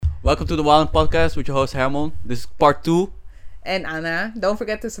Welcome to the Wild Podcast with your host Herman. This is part 2. And Anna. Don't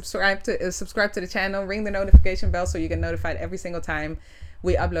forget to subscribe to the channel, ring the notification bell so you get notified every single time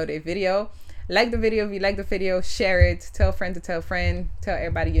we upload a video. Like the video if you like the video, share it, tell a friend to tell a friend, tell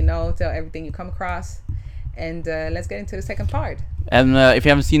everybody you know, tell everything you come across. And let's get into the second part. And if you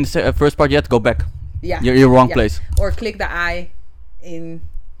haven't seen the first part yet, go back. Yeah. You're wrong place. Or click the I in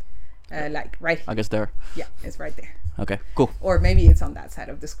like right here. I guess there. Yeah, it's right there. Okay, cool. Or maybe it's on that side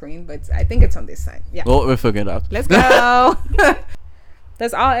of the screen, but I think it's on this side. Yeah. We'll figure it out. Let's go.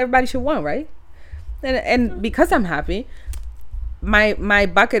 That's all everybody should want, right? And because I'm happy, my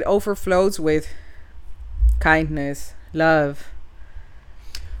bucket overflows with kindness, love.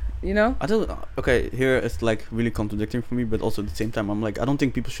 You know? I don't. Okay, here it's like really contradicting for me, but also at the same time, I'm like, I don't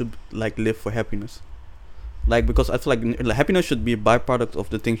think people should like live for happiness. Like, because I feel like happiness should be a byproduct of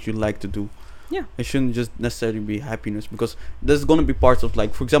the things you like to do. Yeah. It shouldn't just necessarily be happiness, because there's gonna be parts of,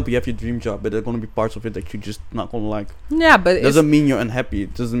 like, for example, you have your dream job, but there's gonna be parts of it that you're just not gonna like. Yeah, but it doesn't mean you're unhappy.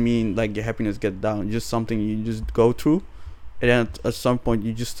 It doesn't mean like your happiness get down. It's just something you just go through, and then at some point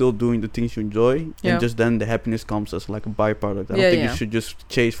you're just still doing the things you enjoy, and just then the happiness comes as like a byproduct. I don't think you should just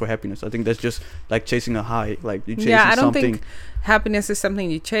chase for happiness. I think that's just like chasing a high. Like you chasing I don't something. think happiness is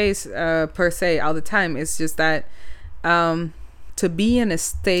something you chase per se all the time. It's just that to be in a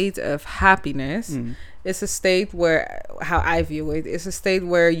state of happiness. It's a state where, how I view it, it's a state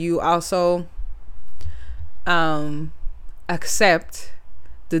where you also accept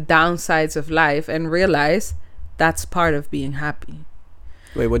the downsides of life and realize that's part of being happy.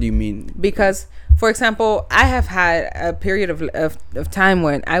 Wait, what do you mean? Because, for example, I have had a period of time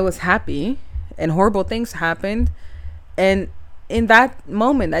when I was happy and horrible things happened. And in that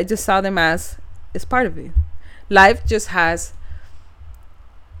moment, I just saw them as, it's part of it. Life just has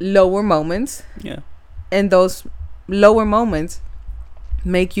lower moments. Yeah. And those lower moments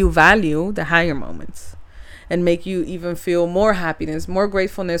make you value the higher moments and make you even feel more happiness, more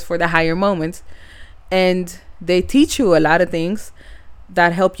gratefulness for the higher moments. And they teach you a lot of things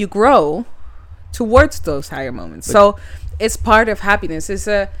that help you grow towards those higher moments. But so it's part of happiness. It's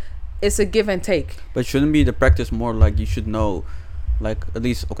a give and take. But shouldn't be the practice more like you should know, like at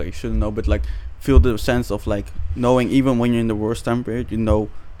least, okay, you shouldn't know, but like feel the sense of like knowing even when you're in the worst time period, you know,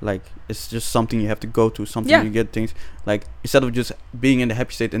 like it's just something you have to go to, something you get things like, instead of just being in the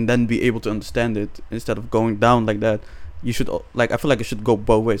happy state and then be able to understand it, instead of going down like that, you should like, I feel like it should go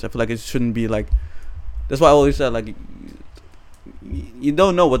both ways. I feel like it shouldn't be like, that's why I always said like you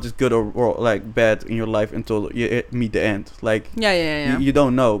don't know what is good or like bad in your life until you meet the end. Like you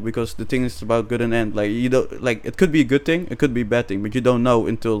don't know, because the thing is about good and end. Like you don't, like it could be a good thing, it could be a bad thing, but you don't know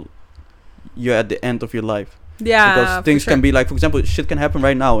until you're at the end of your life. Yeah, because things can be like, for example, shit can happen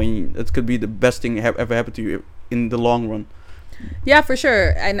right now, and it could be the best thing ever happened to you in the long run. Yeah, for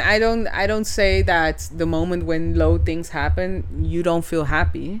sure. And I don't say that the moment when low things happen, you don't feel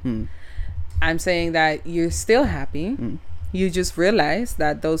happy. I'm saying that you're still happy. You just realize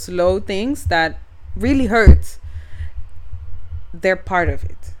that those low things that really hurt, they're part of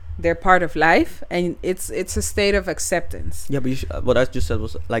it. They're part of life, and it's a state of acceptance. Yeah, but what I just said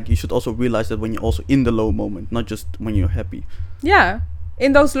was like, you should also realize that when you're also in the low moment, not just when you're happy. Yeah,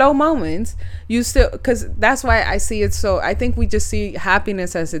 in those low moments, you still, because that's why I see it. So I think we just see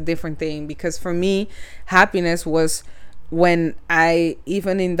happiness as a different thing, because for me, happiness was when I,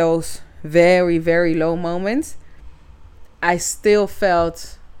 even in those very, very low moments, I still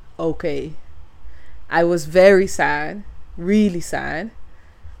felt okay. I was very sad, really sad.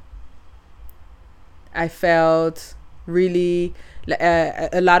 I felt really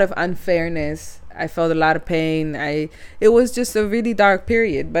a lot of unfairness. I felt a lot of pain. It was just a really dark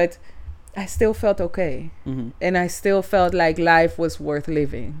period, but I still felt okay. And I still felt like life was worth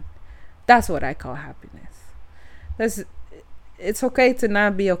living. That's what I call happiness. It's okay to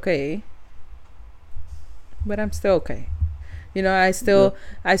not be okay, but I'm still okay. You know, I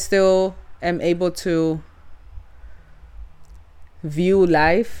still am able to view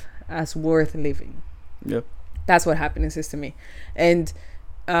life as worth living. Yeah, that's what happiness is to me. And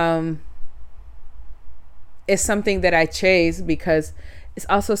it's something that I chase, because it's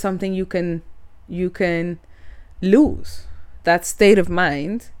also something you can lose. That state of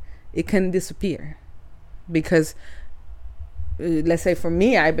mind, it can disappear, because let's say for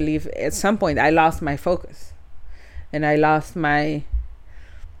me, I believe at some point I lost my focus and I lost my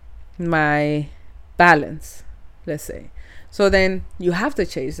balance, let's say. So then you have to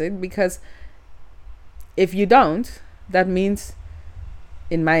chase it, because if you don't, that means,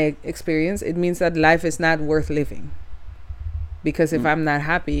 in my experience, it means that life is not worth living. Because if I'm not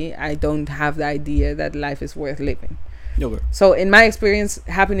happy, I don't have the idea that life is worth living. Okay. So in my experience,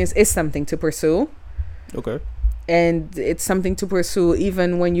 happiness is something to pursue. Okay. And it's something to pursue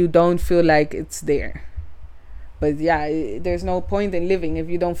even when you don't feel like it's there. But yeah, there's no point in living if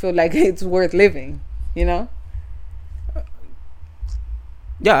you don't feel like it's worth living, you know?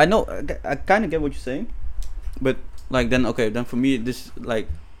 Yeah, I know. I kind of get what you're saying, but like then for me this this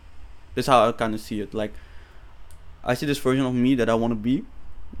is how I kind of see it. Like I see this version of me that I want to be,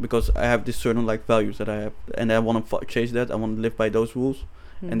 because I have this certain like values that I have, and I want to chase that. I want to live by those rules,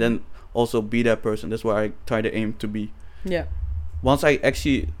 and then also be that person. That's where I try to aim to be. Yeah. Once I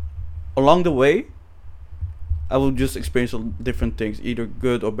actually, along the way, I will just experience different things, either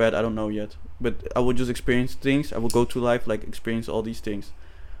good or bad. I don't know yet, but I will just experience things. I will go through life like experience all these things.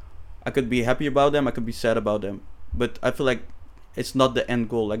 I could be happy about them. I could be sad about them, but I feel like it's not the end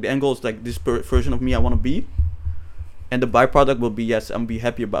goal. Like the end goal is like this version of me I want to be, and the byproduct will be, yes, I'm be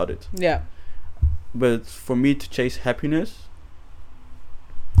happy about it. Yeah. But for me to chase happiness,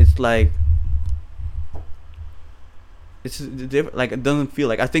 it's like like it doesn't feel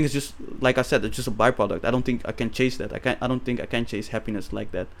like, I think it's just like I said, it's just a byproduct. I don't think I can chase that. I don't think I can chase happiness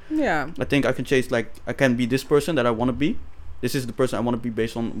like that. Yeah. I think I can chase, like, I can be this person that I want to be. This is the person I want to be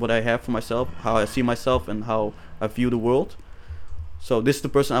based on what I have for myself, how I see myself, and how I view the world. So this is the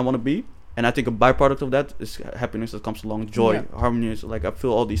person I want to be, and I think a byproduct of that is happiness that comes along, joy, harmony. Like I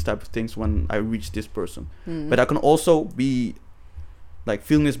feel all these type of things when I reach this person. But I can also be like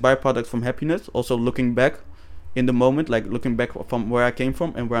feeling this byproduct from happiness, also looking back in the moment, like looking back from where I came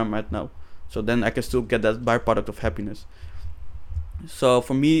from and where I'm at now. So then I can still get that byproduct of happiness. So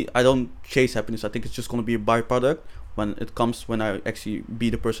for me, I don't chase happiness. I think it's just going to be a byproduct when it comes, when I actually be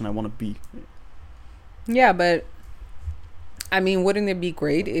the person I want to be. Yeah, but I mean, wouldn't it be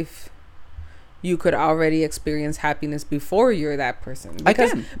great if you could already experience happiness before you're that person?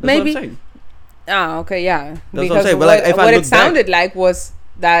 Because I can. That's maybe. what I'm saying. Okay, yeah. That's because what I'm saying. But like, if what I it sounded like was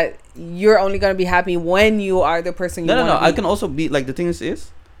that you're only going to be happy when you are the person you want to be. I can also be, like, the thing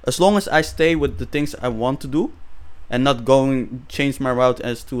is as long as I stay with the things I want to do and not change my route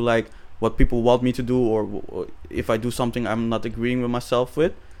as to like what people want me to do, or if I do something I'm not agreeing with myself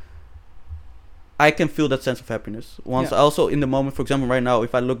with, I can feel that sense of happiness. Once also in the moment, for example, right now,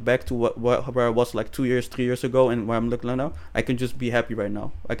 if I look back to where I was like 2 years, 3 years ago, and where I'm looking at now, I can just be happy right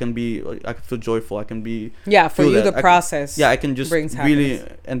now. I can feel joyful. I can be for you the process. I can just brings really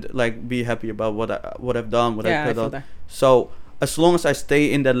happiness. and like be happy about what I've done, what I've done. That. So as long as I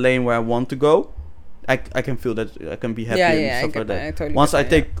stay in that lane where I want to go, I can feel that I can be happy and stuff like that. I totally Once I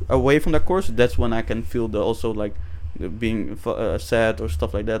take away from that course, that's when I can feel the also like being sad or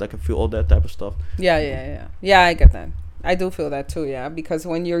stuff like that. I can feel all that type of stuff. Yeah, I get that. I do feel that too, because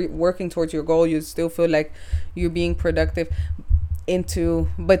when you're working towards your goal, you still feel like you're being productive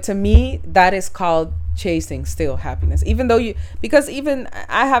but to me, that is called chasing still happiness. Even though because even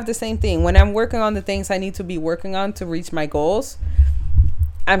I have the same thing. When I'm working on the things I need to be working on to reach my goals,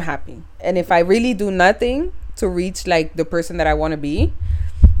 I'm happy. And if I really do nothing to reach like the person that I want to be,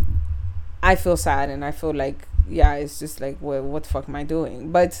 I feel sad, and I feel like, it's just like, well, what the fuck am I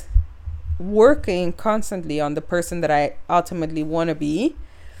doing? But working constantly on the person that I ultimately want to be,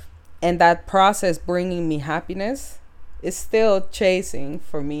 and that process bringing me happiness, is still chasing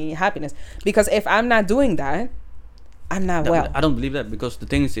for me happiness. Because if I'm not doing that, I'm not well. I don't believe that, because the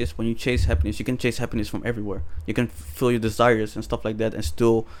thing is when you chase happiness, you can chase happiness from everywhere. You can feel your desires and stuff like that and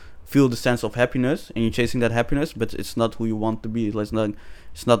still feel the sense of happiness, and you're chasing that happiness, but it's not who you want to be.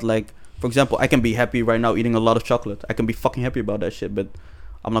 It's not like, for example, I can be happy right now eating a lot of chocolate. I can be fucking happy about that shit, but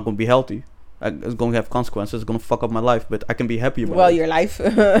I'm not going to be healthy. It's going to have consequences. It's going to fuck up my life, but I can be happy about it. Well, your life,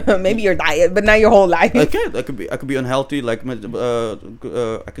 maybe your diet, but not your whole life. I could be unhealthy. Like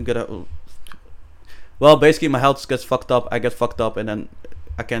I can get well, basically my health gets fucked up. I get fucked up, and then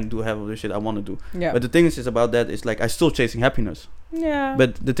I can't have all the shit I want to do. Yeah. But the thing is about that is like, I still chasing happiness. Yeah.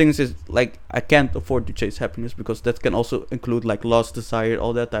 But the thing is like, I can't afford to chase happiness, because that can also include like loss, desire,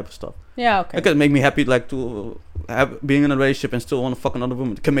 all that type of stuff. Yeah, okay. It can make me happy, like to have being in a relationship and still want to fuck another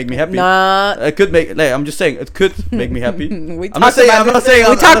woman. It can make me happy. Nah. It could make. Like, I'm just saying, it could make me happy. We talked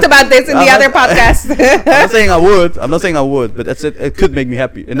about this in the other podcast. I'm not saying I would, but that's it. It could make me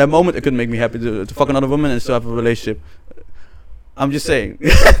happy. In that moment, it could make me happy to fuck another woman and still have a relationship. I'm just saying.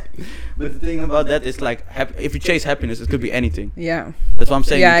 But the thing about that is like, if you chase happiness, it could be anything. Yeah. That's what I'm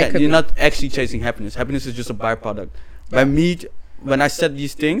saying. Yeah, you're not actually chasing happiness. Happiness is just a byproduct. By me, when I said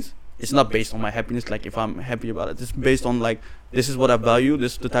these things, it's not based on my happiness. Like, if I'm happy about it, it's based on like, this is what I value.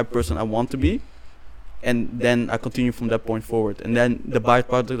 This is the type of person I want to be. And then I continue from that point forward. And then the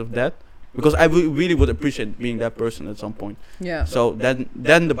byproduct of that, because I really would appreciate being that person at some point. Yeah. So then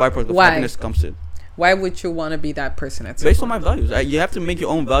the byproduct of happiness comes in. Why would you want to be that person at some Based point? on my values. You have to make your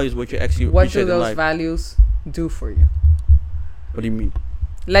own values, what you actually What appreciate do those in life. values do for you? What do you mean?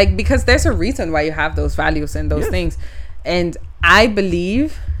 Like, because there's a reason why you have those values and those things. And I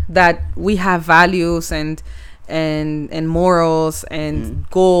believe that we have values and morals and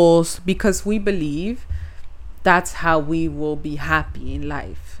goals because we believe that's how we will be happy in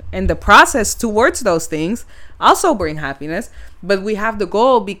life. And the process towards those things also bring happiness. But we have the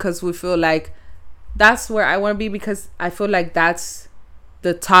goal because we feel like that's where I want to be, because I feel like that's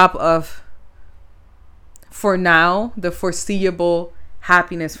the top of, for now, the foreseeable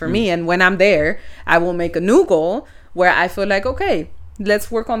happiness for me. And when I'm there, I will make a new goal where I feel like, okay,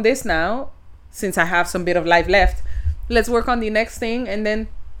 let's work on this now. Since I have some bit of life left, let's work on the next thing, and then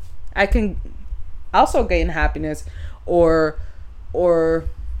I can also gain happiness, or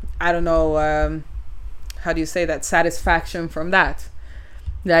I don't know, how do you say that, satisfaction from that.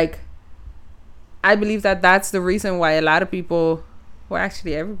 Like, I believe that that's the reason why a lot of people, or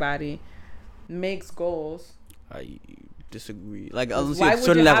actually everybody, makes goals. I disagree. Like, honestly, Why at would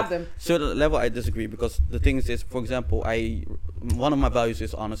certain you level, have them? certain level, I disagree, because the thing is, for example, one of my values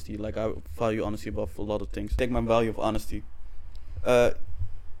is honesty. Like, I value honesty above a lot of things. Take my value of honesty.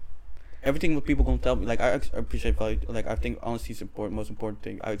 Everything what people gonna tell me, like, I appreciate value. Like, I think honesty is most important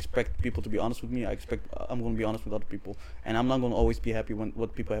thing. I expect people to be honest with me. I expect I'm gonna be honest with other people, and I'm not gonna always be happy when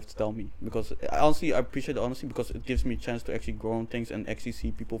what people have to tell me, because honestly, I appreciate the honesty because it gives me a chance to actually grow on things and actually see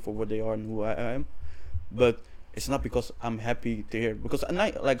people for what they are and who I am. But it's not because I'm happy to hear, because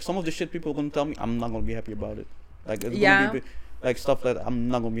like some of the shit people are gonna tell me, I'm not gonna be happy about it. Like, it's gonna be like stuff that I'm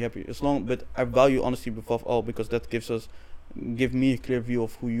not gonna be happy but I value honesty above all, because that give me a clear view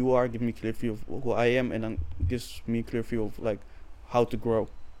of who you are, give me a clear view of who I am, and then gives me a clear view of like how to grow.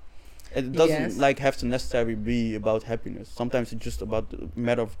 It doesn't like have to necessarily be about happiness. Sometimes it's just about the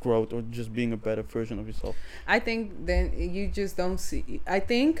matter of growth or just being a better version of yourself. I think then you just don't see. I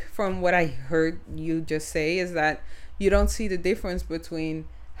think from what I heard you just say is that you don't see the difference between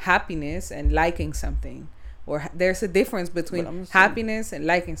happiness and liking something, or there's a difference between happiness and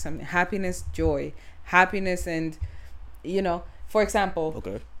liking something. Happiness, joy, happiness, and for example,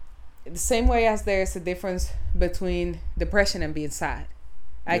 the same way as there's a difference between depression and being sad.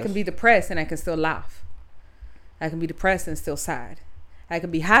 I can be depressed and I can still laugh. I can be depressed and still sad. I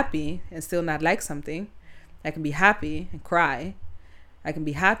can be happy and still not like something. I can be happy and cry. I can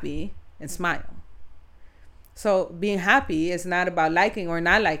be happy and smile. So being happy is not about liking or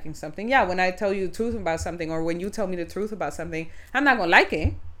not liking something. Yeah, when I tell you the truth about something, or when you tell me the truth about something, I'm not going to like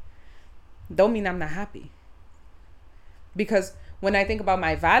it. Don't mean I'm not happy. Because when I think about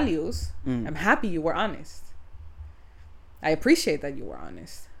my values, I'm happy you were honest. I appreciate that you were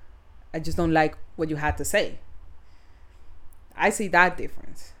honest. I just don't like what you had to say. I see that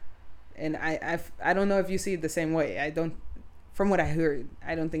difference. And I don't know if you see it the same way. I don't, from what I heard,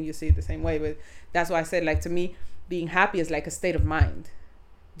 I don't think you see it the same way. But that's why I said, like, to me, being happy is like a state of mind.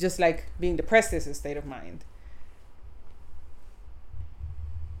 Just like being depressed is a state of mind.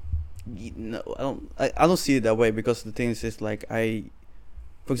 No, I don't see it that way, because the thing is like,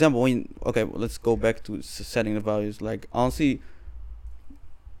 for example, let's go back to setting the values. Like, honestly,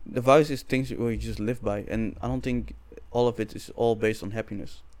 the values is things where you just live by, and I don't think all of it is all based on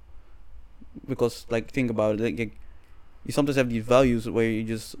happiness. Because, like, think about it, like, you sometimes have these values where you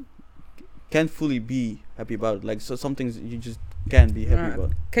just can't fully be happy about it. Like, so some things you just can't be happy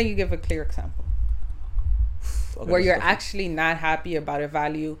about. Can you give a clear example where you're actually not happy about a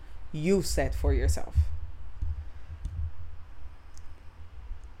value you set for yourself?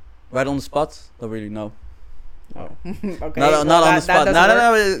 Right on the spot? Don't really know. Oh, okay. Not on the spot.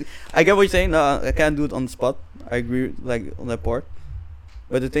 No. I get what you're saying. No, I can't do it on the spot. I agree, like, on that part.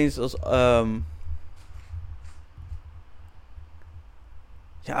 But the thing is also, I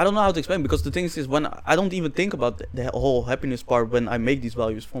don't know how to explain, because the thing is when I don't even think about the whole happiness part when I make these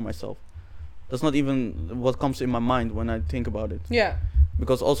values for myself. That's not even what comes in my mind when I think about it. Yeah.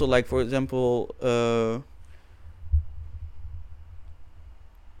 Because also, like, for example,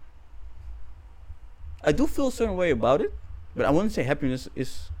 I do feel a certain way about it, but I wouldn't say happiness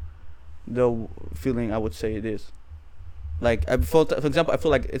is the feeling I would say it is. Like, for example, I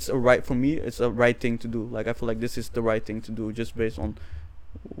feel like it's a right thing to do. Like, I feel like this is the right thing to do just based on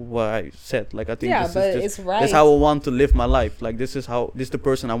what I said. Like, I think it's right. That's how I want to live my life. Like, this is the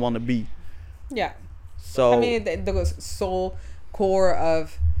person I want to be. Yeah. So, I mean, the sole core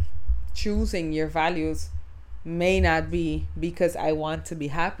of choosing your values may not be because I want to be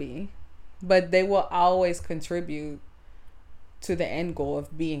happy, but they will always contribute to the end goal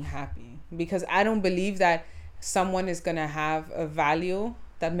of being happy. Because I don't believe that someone is going to have a value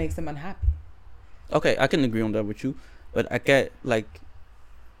that makes them unhappy. Okay, I can agree on that with you, but I can't like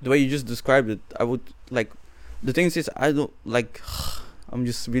the way you just described it. I would like the thing is I don't like. I'm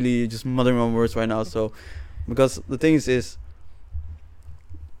just really just muttering on words right now. So because the thing is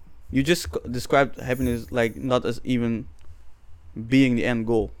you just described happiness like not as even being the end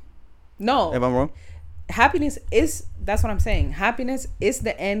goal. No. Am I wrong? Happiness is, that's what I'm saying. Happiness is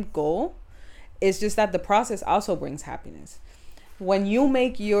the end goal. It's just that the process also brings happiness. When you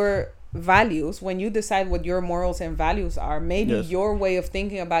make your values, when you decide what your morals and values are, maybe your way of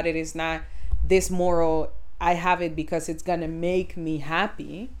thinking about it is not this moral, I have it because it's going to make me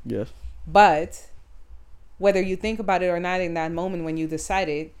happy. Yes. But whether you think about it or not in that moment when you decide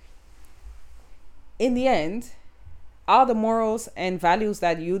it, in the end, all the morals and values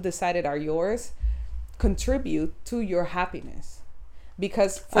that you decided are yours contribute to your happiness,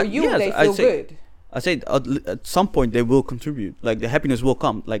 because for you they feel good. I say at some point they will contribute. Like the happiness will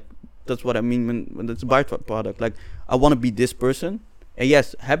come. Like that's what I mean when it's a byproduct. Like I want to be this person, and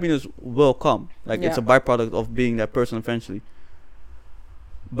yes, happiness will come. Like it's a byproduct of being that person eventually.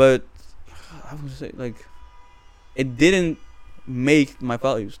 But I would say like it didn't make my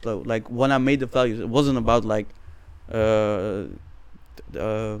values though. Like when I made the values, it wasn't about like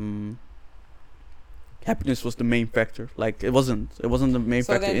happiness was the main factor. Like it wasn't the main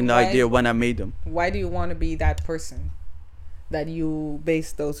factor in the idea when I made them. Why do you want to be that person that you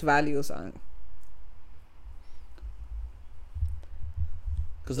base those values on?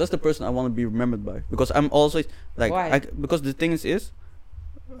 Because that's the person I want to be remembered by. Because I'm also like because the thing is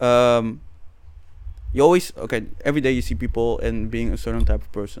you always every day you see people and being a certain type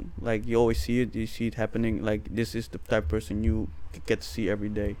of person. Like you always see it happening. Like this is the type of person you get to see every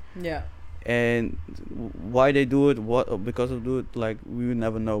day. Yeah. And why they do it, what because of do it, like we will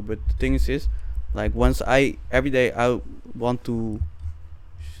never know. But the thing is like every day I want to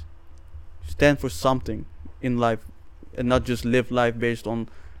stand for something in life and not just live life based on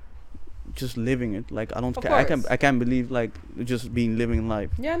just living it. Like I can't believe like just being living life.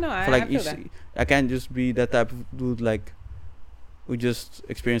 Yeah, no, I feel that. I can't just be that type of dude like who just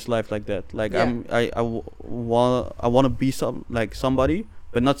experience life like that. Like I want to be somebody,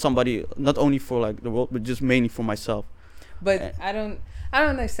 but not only for like the world, but just mainly for myself. But I don't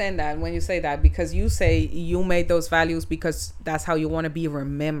understand that when you say that, because you say you made those values because that's how you want to be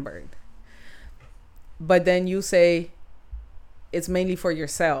remembered. But then you say it's mainly for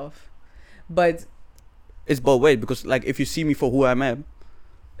yourself. But it's both ways, because like if you see me for who I am,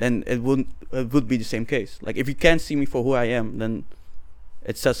 then it would be the same case. Like if you can't see me for who I am, then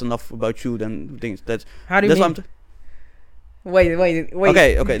it says enough about you than things. How do you mean? Wait.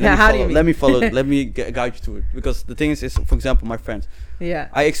 Okay. Let me follow. Let me guide you through it. Because the thing is, for example, my friends. Yeah.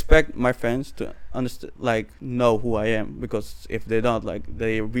 I expect my friends to understand, like, know who I am. Because if they don't, like,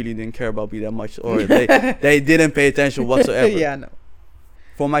 they really didn't care about me that much, or they didn't pay attention whatsoever. Yeah, no.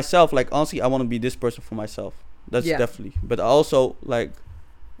 For myself, like, honestly, I want to be this person for myself. That's definitely. But I also like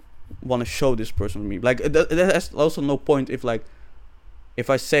want to show this person me. Like, there's also no point if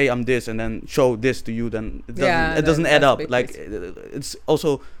I say I'm this and then show this to you, then it doesn't add up. Like it's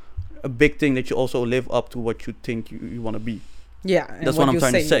also a big thing that you also live up to what you think you want to be. Yeah, that's what I'm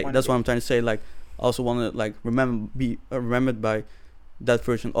trying to say. That's what I'm trying to say. Like I also want to like be remembered by that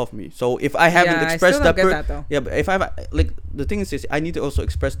version of me. So if I haven't expressed that, but if I like the thing is I need to also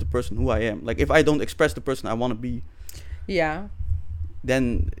express the person who I am. Like if I don't express the person I want to be,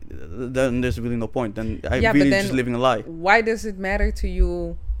 then there's really no point. Then I'm really just living a lie. Why does it matter to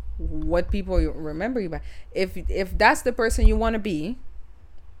you what people remember you by? If that's the person you want to be,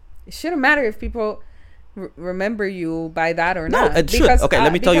 it shouldn't matter if people remember you by that or not. It should. Okay,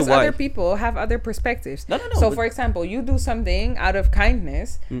 let me tell you why. Other people have other perspectives. No. So, for example, you do something out of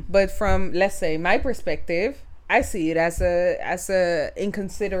kindness, but from, let's say, my perspective, I see it as a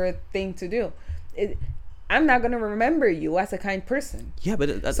inconsiderate thing to do. I'm not gonna remember you as a kind person. Yeah,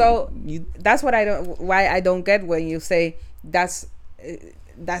 but that's what why I don't get when you say that's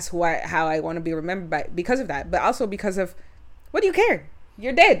how I want to be remembered by, because of that, but also because of, what do you care?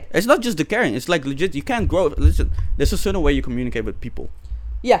 You're dead. It's not just the caring. It's like legit. You can't grow. Listen, there's a certain way you communicate with people.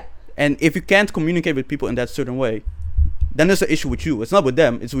 Yeah. And if you can't communicate with people in that certain way, then there's an issue with you. It's not with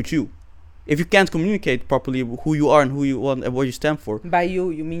them. It's with you. If you can't communicate properly who you are and who you want and what you stand for. By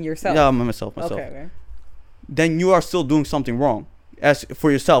you mean yourself? Yeah, myself. Okay. Then you are still doing something wrong, as for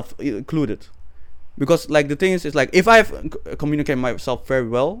yourself included. Because like the thing is like if I communicate myself very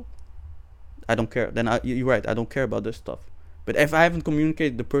well, I don't care. Then you're right. I don't care about this stuff. But if I haven't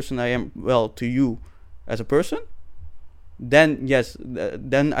communicated the person I am well to you as a person, then yes,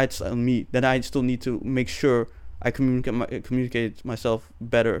 then it's on me. Then I still need to make sure I communicate myself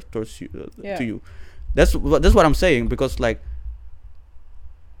better towards you, to you. That's what I'm saying, because like,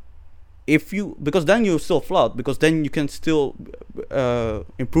 because then you're still flawed, because then you can still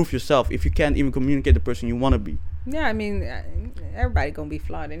improve yourself if you can't even communicate the person you want to be. Yeah, I mean, everybody gonna be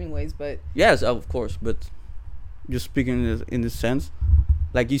flawed anyways, but yes, of course, but just speaking in this sense,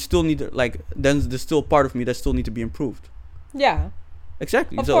 like, you still need to, like, then there's still part of me that still need to be improved. Yeah,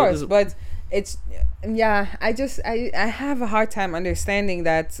 exactly. Of course, but it's I have a hard time understanding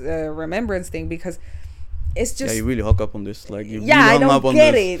that remembrance thing, because it's just, you really hook up on this, like, you I really don't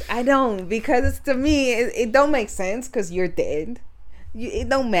get it. I don't, because it's, to me it don't make sense, because you're dead. It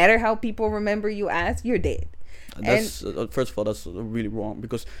don't matter how people remember you as, you're dead. That's first of all, that's really wrong,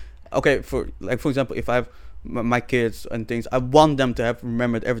 because okay, for example, if I have my kids and things, I want them to have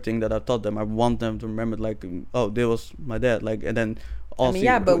remembered everything that I taught them. I want them to remember, like, oh, there was my dad, like, and then also, I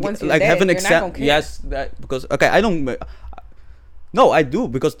mean, but once you're like, dead, have an you're not gonna care. yes, because okay, I don't. No, I do,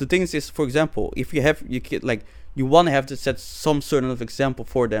 because the thing is, for example, if you have your kid, like, you want to have to set some certain of example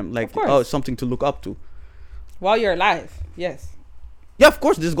for them, like, something to look up to while you're alive. Yes. Yeah, of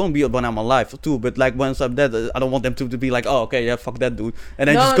course, this is gonna be when I'm alive too. But like, once I'm dead, I don't want them to be like, oh, okay, yeah, fuck that dude, and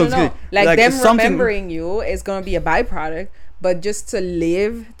then just continue. No. Like them remembering you is gonna be a byproduct, but just to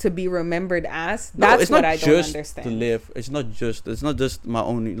live, to be remembered as, that's what I don't understand. To live, it's not just my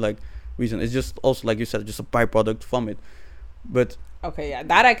only, like, reason. It's just also, like you said, just a byproduct from it. But okay, yeah,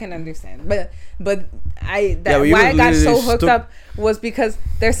 that I can understand. But why I got so hooked up was because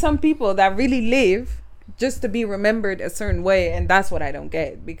there's some people that really live just to be remembered a certain way, and that's what I don't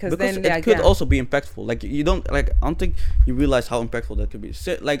get, because then it could also be impactful. Like, you don't, like, I don't think you realize how impactful that could be.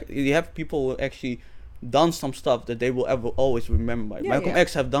 So, like, you have people who actually done some stuff that they will always remember by. Malcolm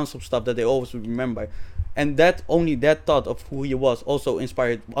X have done some stuff that they always will remember by, and that thought of who he was also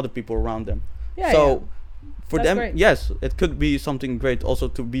inspired other people around them. For that's them, great. Yes, it could be something great also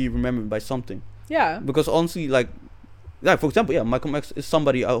to be remembered by something. Yeah, because honestly, like, for example, Malcolm X is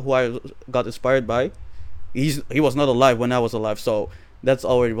somebody who I got inspired by. He was not alive when I was alive, so that's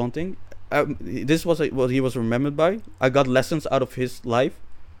already one thing. This was what he was remembered by. I got lessons out of his life,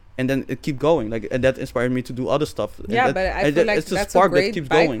 and then it keep going, like, and that inspired me to do other stuff. Yeah, but I feel like it's that's a great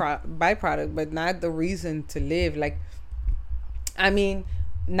byproduct, but not the reason to live. Like, I mean,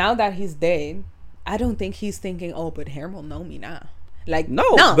 now that he's dead, I don't think he's thinking, oh, but Herm will know me now. Like,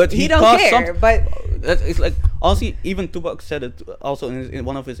 no, but he don't care. But it's like, honestly, even Tupac said it also in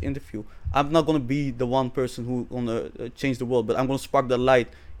one of his interview. I'm not gonna be the one person who gonna change the world, but I'm gonna spark the light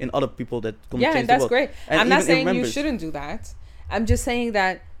in other people that gonna change the world. Yeah, that's great. And I'm not saying you shouldn't do that. I'm just saying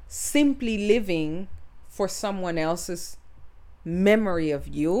that simply living for someone else's memory of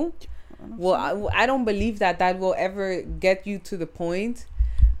you, well, I don't believe that will ever get you to the point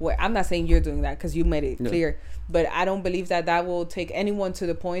where, I'm not saying you're doing that because you made it clear, but I don't believe that will take anyone to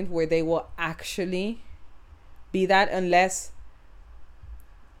the point where they will actually be that, unless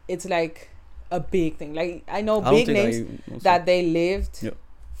it's like a big thing. Like, I know big names that they lived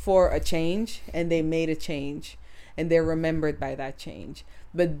for a change, and they made a change, and they're remembered by that change.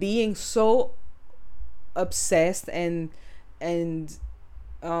 But being so obsessed and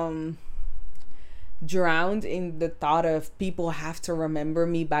drowned in the thought of people have to remember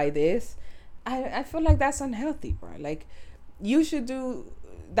me by this, I feel like that's unhealthy, bro. Like, you should do.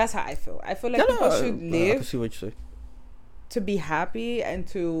 That's how I feel. I feel like people should live. I can see what you say. To be happy and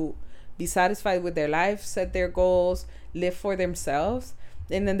to be satisfied with their life, set their goals, live for themselves,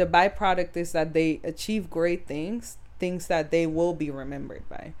 and then the byproduct is that they achieve great things that they will be remembered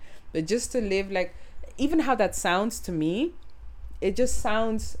by. But just to live, like, even how that sounds to me, it just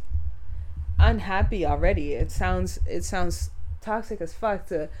sounds unhappy already. It sounds toxic as fuck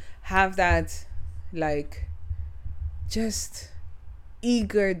to have that, like, just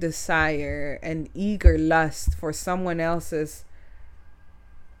eager desire and eager lust for someone else's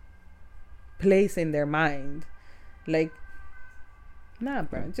place in their mind. Like, nah,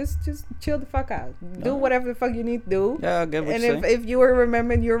 bro, just chill the fuck out. Do whatever the fuck you need to do. Yeah, I get what you're saying. If you were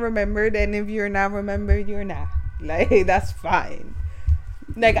remembered, you're remembered, and if you're not remembered, you're not. Like, that's fine.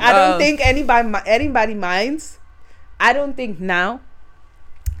 Like, I don't think anybody minds. I don't think now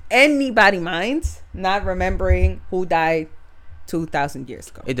anybody minds not remembering who died 2,000 years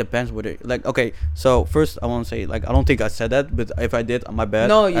ago. It depends what it, like, okay, so first I want to say, like, I don't think I said that, but if I did, my bad.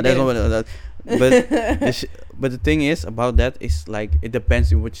 No, you didn't. But the thing is about that is, like, it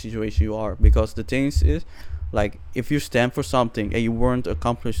depends in which situation you are, because the thing is like, if you stand for something and you weren't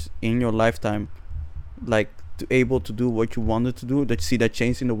accomplished in your lifetime, like, to able to do what you wanted to do, that see that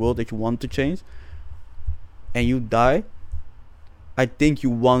change in the world that you want to change, and you die, I think you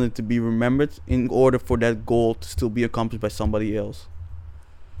want it to be remembered in order for that goal to still be accomplished by somebody else.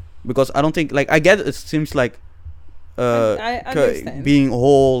 Because I don't think, like, I get it seems like I understand. being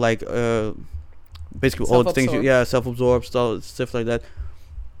whole, like basically all the things, self-absorbed stuff like that.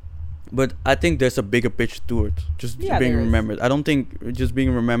 But I think there's a bigger picture to it. Just being remembered. I don't think just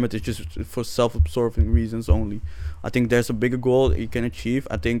being remembered is just for self-absorbing reasons only. I think there's a bigger goal you can achieve.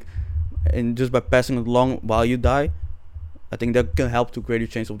 I think, and just by passing it along while you die, I think that can help to create a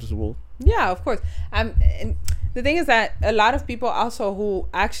change of this world. Yeah, of course. And the thing is that a lot of people also who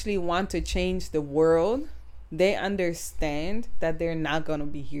actually want to change the world, they understand that they're not going to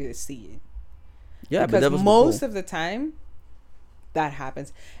be here to see it. Yeah, because but that was most of the time that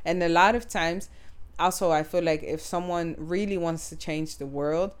happens. And a lot of times also I feel like if someone really wants to change the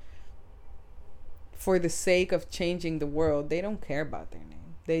world, for the sake of changing the world, they don't care about their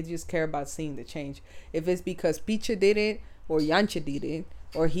name. They just care about seeing the change. If it's because Picha did it, or Yancha did it,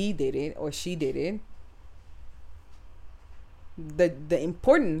 or he did it, or she did it, the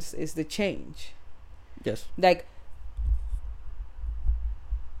importance is the change. Yes. Like,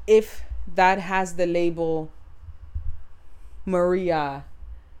 if that has the label Maria,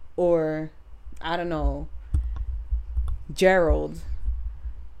 or I don't know, Gerald,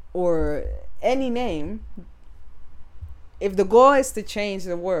 or any name, if the goal is to change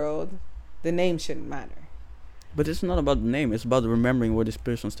the world, the name shouldn't matter. But it's not about the name. It's about remembering what this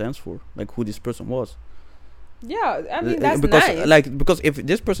person stands for, like who this person was. Yeah, I mean, that's because, nice. Because if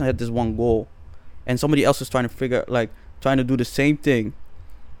this person had this one goal, and somebody else is trying to do the same thing,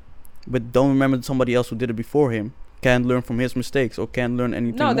 but don't remember somebody else who did it before him, can't learn from his mistakes or can't learn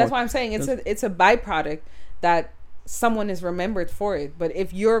anything. No, that's why I'm saying it's a byproduct that someone is remembered for it. But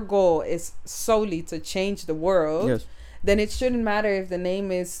if your goal is solely to change the world, yes, then it shouldn't matter if the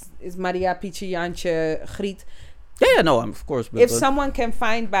name is Maria Pichijantje Griet. Yeah, no, of course. But if someone can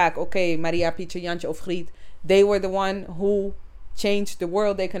find back, okay, Maria Pichijantje of Griet, they were the one who changed the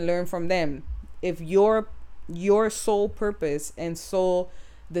world, they can learn from them. If your sole purpose and sole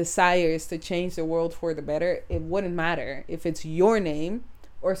desire is to change the world for the better, it wouldn't matter if it's your name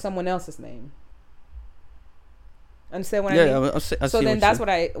or someone else's name. Understand what I mean? I so then that's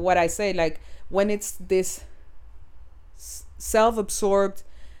what I say. Like, when it's this self-absorbed,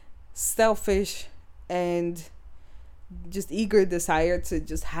 selfish, and just eager desire to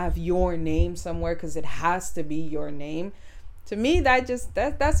just have your name somewhere because it has to be your name, to me that's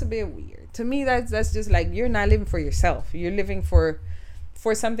a bit weird. To me that's just like, you're not living for yourself. You're living for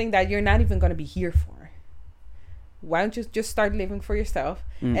something that you're not even going to be here for. Why don't you just start living for yourself?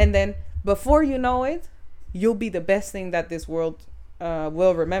 And then before you know it, you'll be the best thing that this world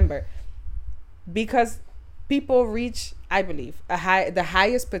will remember. Because people reach, I believe, the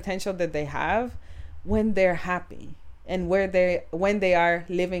highest potential that they have when they're happy and when they are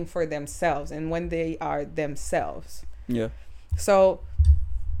living for themselves and when they are themselves. Yeah. So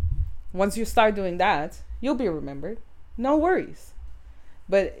once you start doing that, you'll be remembered. No worries.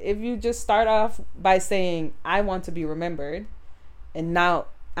 But if you just start off by saying, I want to be remembered, and now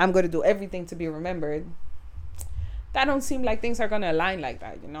I'm going to do everything to be remembered, that don't seem like things are going to align like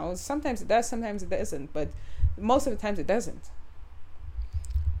that, you know? Sometimes it does, sometimes it doesn't, but most of the times it doesn't.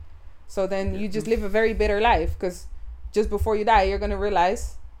 So then you just live a very bitter life, because just before you die, you're going to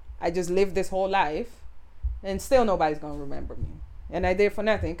realize, I just lived this whole life, and still nobody's going to remember me. And I did it for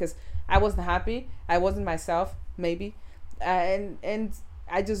nothing, because I wasn't happy, I wasn't myself, maybe, and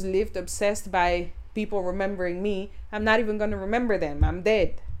I just lived obsessed by people remembering me. I'm not even going to remember them. I'm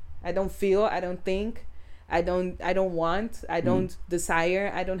dead. I don't feel, I don't think, I don't want, I don't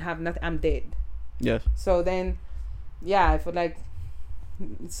desire, I don't have nothing. I'm dead. Yes. So then, yeah, I feel like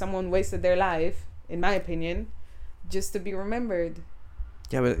someone wasted their life, in my opinion, just to be remembered.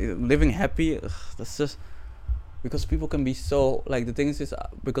 Yeah, but living happy, that's just because people can be so, like, the thing is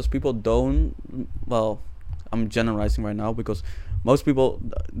because people don't, well, I'm generalizing right now, because most people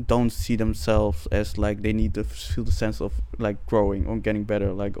don't see themselves as, like, they need to feel the sense of, like, growing or getting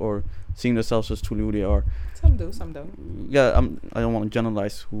better, like, or seeing themselves as truly who they are. Some do, some don't. Yeah, I don't want to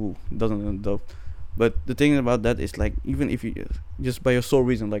generalize who doesn't, though. But the thing about that is, like, even if you just by your sole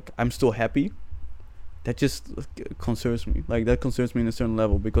reason, like, I'm still happy, that just concerns me. Like, that concerns me in a certain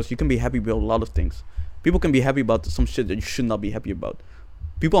level, because you can be happy about a lot of things. People can be happy about some shit that you should not be happy about.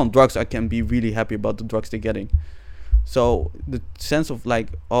 People on drugs, I can be really happy about the drugs they're getting. So the sense of, like,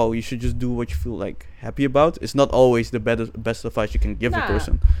 oh, you should just do what you feel like happy about, is not always the best advice you can give a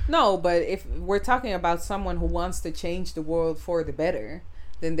person. No, but if we're talking about someone who wants to change the world for the better,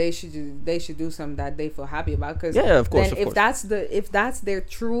 then they should do something that they feel happy about. Because yeah, of course, then if that's their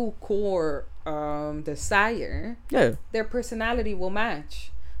true core desire, yeah, their personality will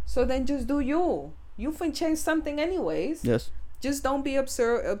match. So then just do you. You can change something anyways. yes, Just don't be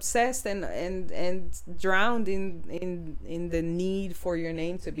obsessed and drowned in the need for your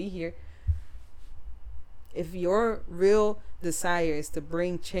name to be here. If your real desire is to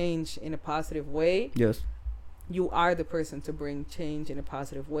bring change in a positive way, yes, you are the person to bring change in a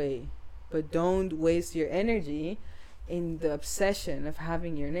positive way. But don't waste your energy in the obsession of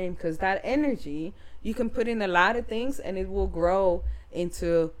having your name, because that energy you can put in a lot of things and it will grow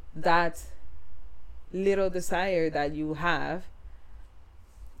into that little desire that you have,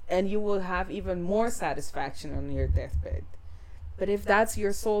 and you will have even more satisfaction on your deathbed. But if that's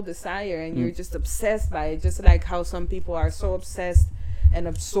your sole desire and you're just obsessed by it, just like how some people are so obsessed and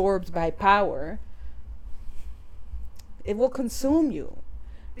absorbed by power, it will consume you,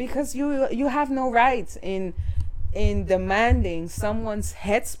 because you have no rights in demanding someone's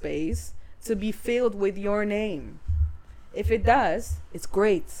headspace to be filled with your name. If it does, it's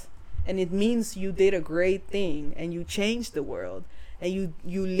great, and it means you did a great thing and you changed the world and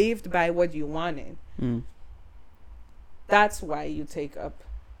you lived by what you wanted. That's why you take up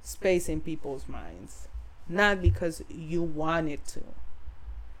space in people's minds, not because you wanted to.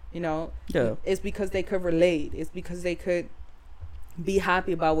 yeah, It's because they could relate. It's because they could be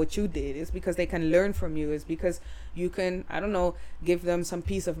happy about what you did. It's because they can learn from you. It's because you can, I don't know, give them some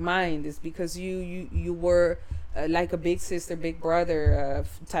peace of mind. It's because you were like a big sister, big brother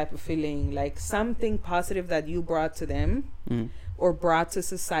type of feeling, like something positive that you brought to them or brought to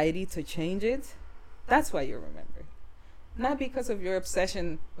society to change it. That's why you're remembered. Not because of your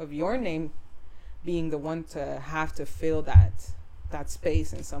obsession of your name being the one to have to fill that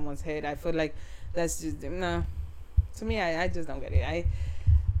space in someone's head. I feel like that's just, no. To me, I just don't get it.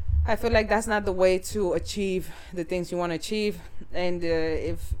 I feel like that's not the way to achieve the things you want to achieve. And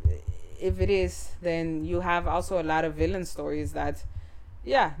if it is, then you have also a lot of villain stories that,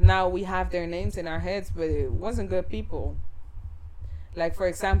 yeah, now we have their names in our heads, but it wasn't good people. Like, for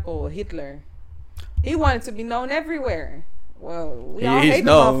example, Hitler. He wanted to be known everywhere. Well, we all hate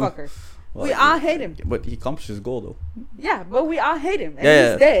the motherfucker. Well, we all hate him. But he accomplished his goal, though. Yeah, but we all hate him. And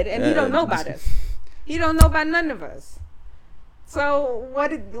he's dead, and he don't know about us. He don't know about none of us. So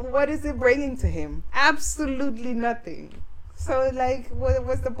what is it bringing to him? Absolutely nothing. So, like,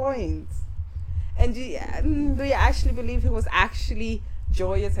 what's the point? And do you actually believe he was actually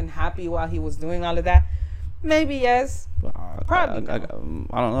joyous and happy while he was doing all of that? Maybe yes. Probably I don't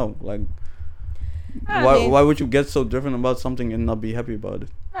know. Like, why would you get so different about something and not be happy about it?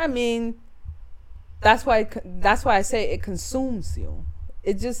 I mean, that's why I say it consumes you.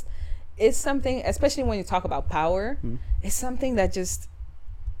 It's something, especially when you talk about power, it's something that just,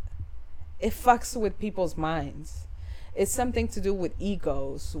 it fucks with people's minds. It's something to do with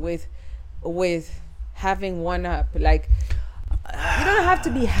egos, with having one up. Like, you don't have to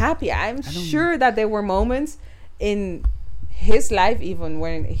be happy. I'm sure that there were moments in his life even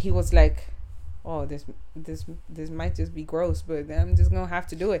when he was like, oh, this might just be gross, but I'm just gonna have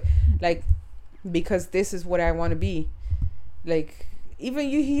to do it, like, because this is what I want to be. Like, even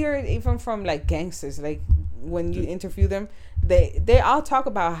you hear it even from like gangsters, like when you interview them, they all talk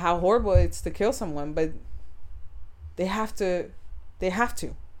about how horrible it's to kill someone, but they have to.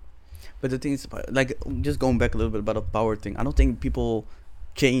 But the thing is, like, just going back a little bit about the power thing, I don't think people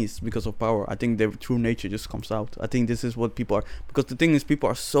change because of power. I think their true nature just comes out. I think this is what people are, because the thing is, people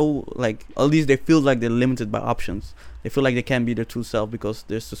are so, like, at least they feel like they're limited by options. They feel like they can't be their true self because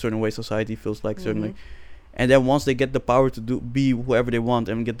there's a certain way society feels like, certainly. And then once they get the power to be whoever they want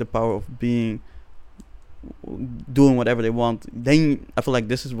and get the power of doing whatever they want, then I feel like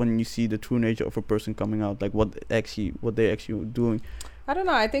this is when you see the true nature of a person coming out, like what they're actually doing. I don't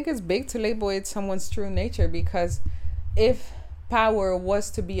know. I think it's big to label it someone's true nature, because if power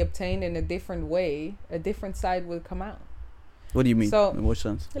was to be obtained in a different way, a different side would come out. What do you mean? So, in what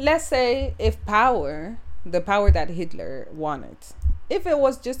sense? Let's say if the power that Hitler wanted, if it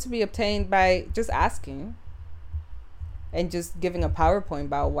was just to be obtained by just asking and just giving a PowerPoint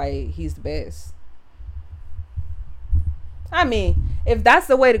about why he's the best. I mean, if that's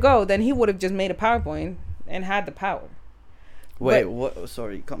the way to go, then he would have just made a PowerPoint and had the power. Wait, what?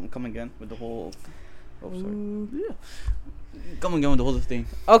 Sorry, come again with the whole. Oh, sorry. Yeah. Come again with the whole thing.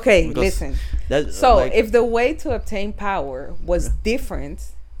 Okay, listen. So, like, if the way to obtain power was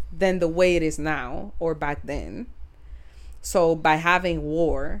different than the way it is now or back then, so by having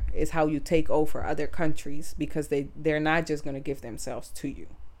war is how you take over other countries, because they're not just going to give themselves to you.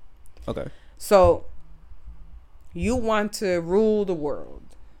 Okay. So you want to rule the world.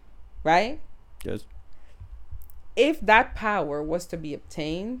 right? Yes. If that power was to be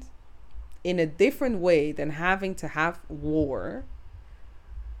obtained in a different way than having to have war,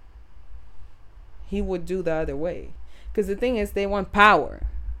 he would do the other way. Because the thing is, they want power.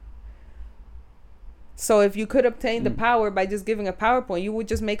 So if you could obtain the power by just giving a PowerPoint, you would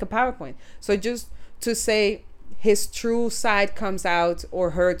just make a PowerPoint. So just to say his true side comes out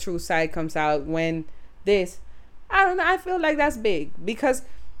or her true side comes out when this, I don't know, I feel like that's big, because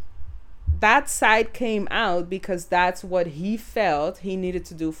that side came out because that's what he felt he needed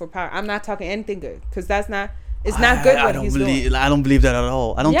to do for power. I'm not talking anything good, because that's not, it's not good what he's doing. I don't believe that at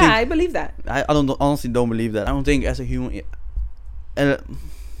all. I don't think. I believe that. I honestly don't believe that. I don't think as a human,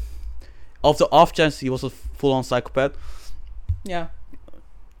 of the off chance he was a full-on psychopath. Yeah.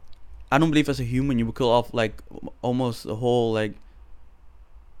 I don't believe as a human you would kill off like almost the whole, like,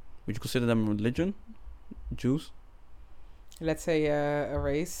 would you consider them a religion? Jews? Let's say a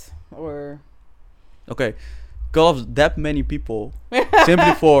race or... Okay. Kill off that many people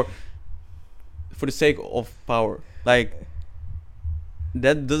simply for the sake of power. Like,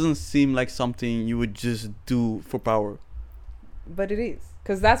 that doesn't seem like something you would just do for power. But it is.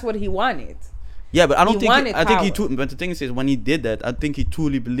 Because that's what he wanted. Yeah, but I don't think... I think but the thing is, when he did that, I think he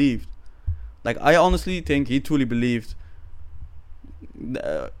truly believed. Like, I honestly think he truly believed,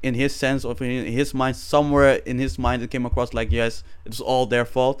 in his sense of in his mind, somewhere in his mind it came across like, yes, it's all their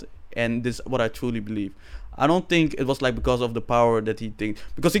fault, and this is what I truly believe. I don't think it was like because of the power that he thinks,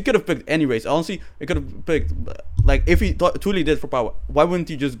 because he could have picked any race. Honestly, he could have picked, like, if he truly did for power, why wouldn't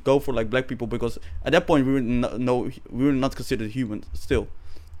he just go for like black people? Because at that point we were not considered human still.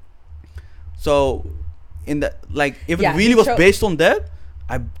 So in that, like, if it really was based on that,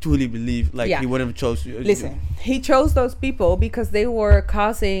 I truly believe like he would have chose. Listen, he chose those people because they were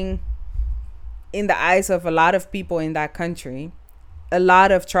causing, in the eyes of a lot of people in that country, a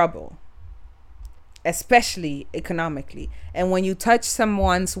lot of trouble, especially economically. And when you touch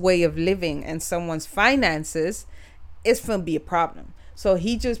someone's way of living and someone's finances, it's gonna be a problem. So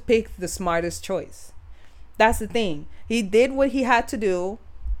he just picked the smartest choice. That's the thing. He did what he had to do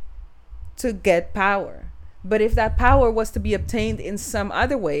to get power. But if that power was to be obtained in some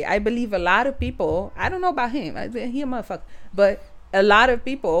other way, I believe a lot of people, I don't know about him, he a motherfucker, but a lot of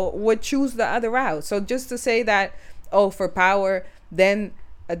people would choose the other route. So just to say that, oh, for power, then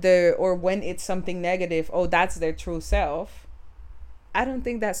or when it's something negative, oh, that's their true self, I don't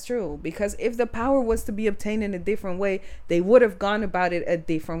think that's true. Because if the power was to be obtained in a different way, they would have gone about it a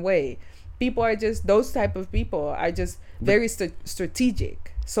different way. People are just, those type of people are just very strategic.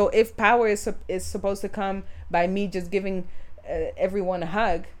 So if power is supposed to come by me just giving everyone a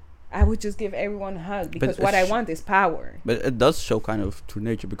hug, I would just give everyone a hug, because what I want is power. But it does show kind of true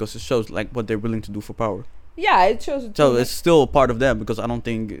nature, because it shows like what they're willing to do for power. Yeah, it shows. So it's still a part of them, because I don't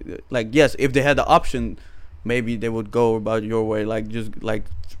think, like, yes, if they had the option, maybe they would go about your way, like just like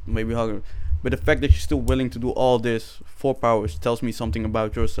maybe hug. But the fact that you're still willing to do all this for power tells me something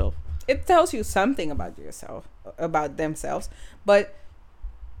about yourself. It tells you something about yourself, about themselves, but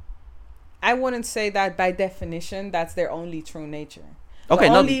I wouldn't say that by definition that's their only true nature. Okay,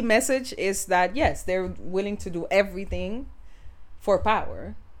 the only message is that, yes, they're willing to do everything for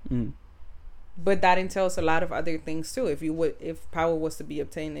power, but that entails a lot of other things too. If power was to be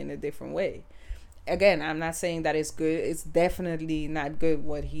obtained in a different way, again, I'm not saying that it's good. It's definitely not good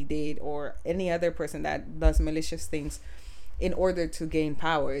what he did, or any other person that does malicious things in order to gain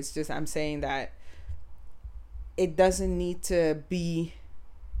power. It's just, I'm saying that it doesn't need to be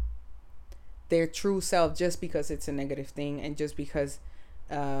their true self just because it's a negative thing, and just because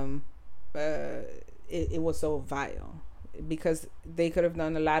it was so vile, because they could have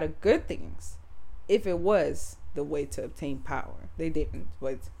done a lot of good things if it was the way to obtain power. They didn't,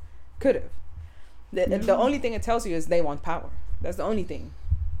 but could have. The only thing it tells you is they want power. That's the only thing.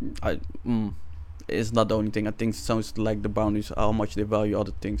 It's not the only thing. I think it sounds like the boundaries, how much they value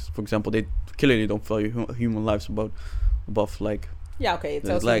other things. For example, they clearly don't value human lives above like. Yeah, okay. It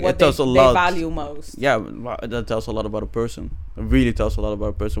tells like, you what they value most. Yeah, that tells a lot about a person. It really tells a lot about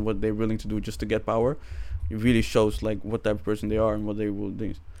a person, what they're willing to do just to get power. It really shows like what type of person they are and what they will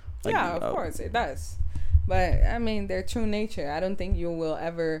do. Like, yeah, of course it does. But I mean, their true nature, I don't think you will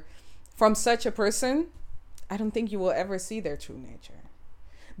ever, from such a person, I don't think you will ever see their true nature.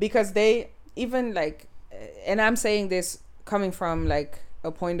 Because they even like, and I'm saying this coming from like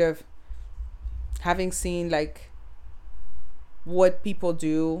a point of having seen like what people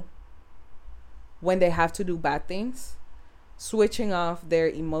do when they have to do bad things, switching off their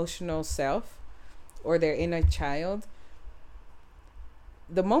emotional self or their inner child.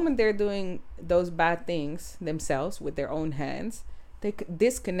 The moment they're doing those bad things themselves with their own hands, They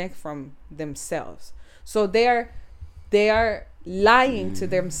disconnect from themselves. So they are lying to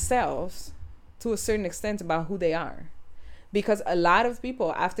themselves to a certain extent about who they are. Because a lot of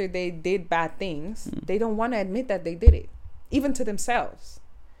people, after they did bad things, they don't want to admit that they did it, even to themselves.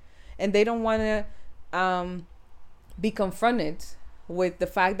 And they don't want to be confronted with the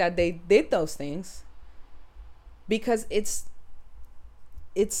fact that they did those things, because it's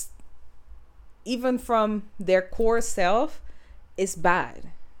even from their core self, it's bad.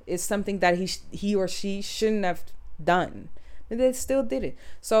 It's something that he or she shouldn't have done, but they still did it.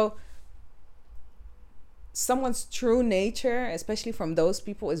 So someone's true nature, especially from those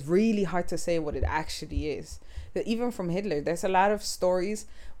people, is really hard to say what it actually is. Even from Hitler, there's a lot of stories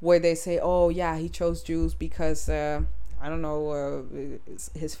where they say, oh yeah, he chose Jews because I don't know,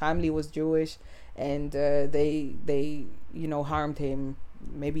 his family was Jewish, and they harmed him,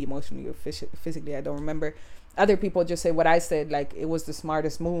 maybe emotionally or physically, I don't remember. Other people just say what I said, like it was the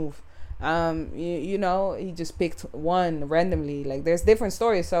smartest move. He just picked one randomly. Like there's different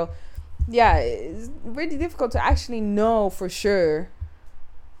stories. So yeah, it's really difficult to actually know for sure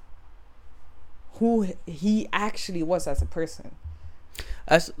who he actually was as a person.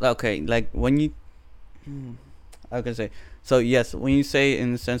 Like when you, I can say, so yes, when you say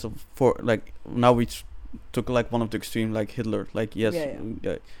in the sense of, for like, now we took like one of the extreme, like Hitler, like yes,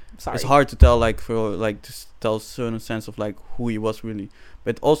 Sorry. It's hard to tell, like for like to tell a certain sense of like who he was really.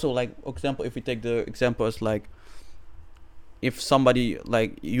 But also, like, for example, if we take the example as like, if somebody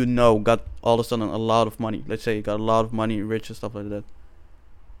like got all of a sudden a lot of money, let's say he got a lot of money, rich and stuff like that,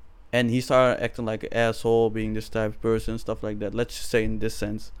 and he started acting like an asshole, being this type of person, stuff like that, let's just say in this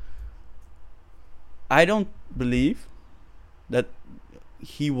sense, I don't believe that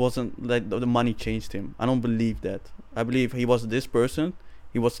he wasn't, like, the money changed him. I don't believe that. I believe he was this person.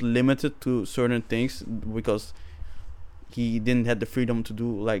 He was limited to certain things because he didn't have the freedom to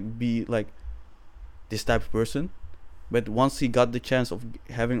do, like, be like this type of person. But once he got the chance of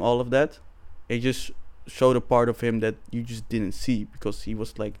having all of that, it just showed a part of him that you just didn't see, because he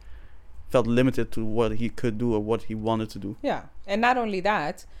was like, felt limited to what he could do or what he wanted to do. Yeah. And not only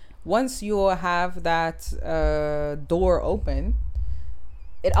that, once you have that door open,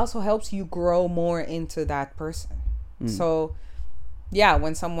 it also helps you grow more into that person. So yeah,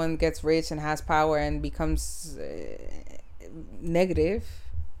 when someone gets rich and has power and becomes negative,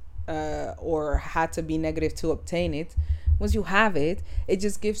 or had to be negative to obtain it, once you have it, it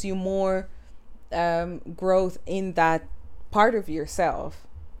just gives you more growth in that part of yourself.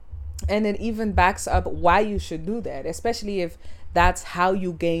 And it even backs up why you should do that, especially if that's how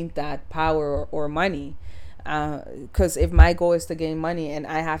you gain that power or money. Because if my goal is to gain money and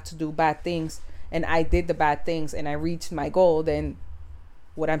I have to do bad things, and I did the bad things and I reached my goal, then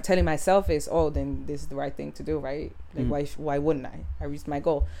what I'm telling myself is, oh, then this is the right thing to do, right? Like, why wouldn't I? I reached my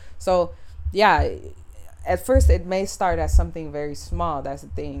goal. So yeah, at first it may start as something very small. That's the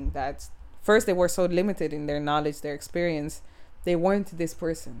thing. That first they were so limited in their knowledge, their experience. They weren't this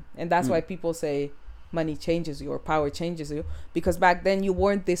person. And that's why people say money changes you or power changes you, because back then you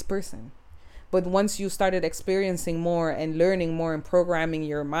weren't this person. But once you started experiencing more and learning more and programming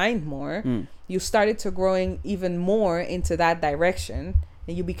your mind more, you started to growing even more into that direction,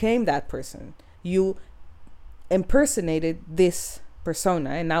 and you became that person. You impersonated this persona,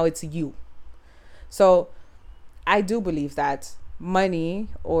 and now it's you. So I do believe that money,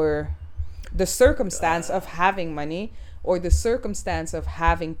 or the circumstance of having money, or the circumstance of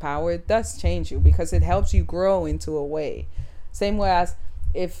having power, does change you, because it helps you grow into a way. Same way as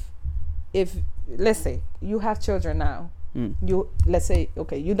if let's say you have children now, let's say,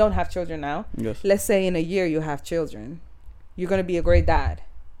 okay, you don't have children now. Yes. Let's say in a year you have children. You're going to be a great dad.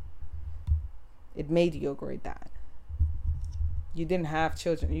 It made you a great dad. You didn't have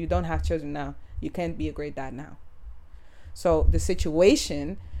children. You don't have children now. You can't be a great dad now. So the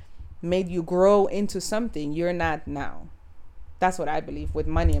situation made you grow into something you're not now. That's what I believe. With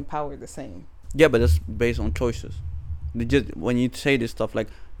money and power, the same. Yeah, but that's based on choices. When you say this stuff, like,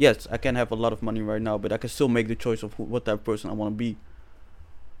 yes, I can have a lot of money right now, but I can still make the choice of what type of person I want to be.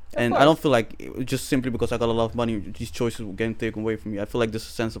 And I don't feel like just simply because I got a lot of money, these choices will get taken away from me. I feel like there's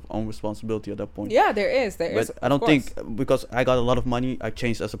a sense of own responsibility at that point. Yeah, there is. But I don't think because I got a lot of money, I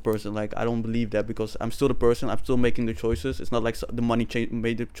changed as a person. Like, I don't believe that, because I'm still the person. I'm still making the choices. It's not like the money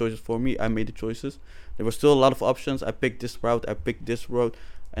made the choices for me. I made the choices. There were still a lot of options. I picked this route. I picked this road,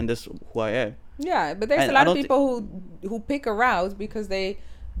 and that's who I am. Yeah, but there's a lot of people who pick a route because they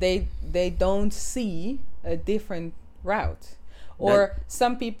don't see a different route. Or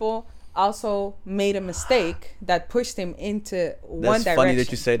some people also made a mistake that pushed him into one direction. That's funny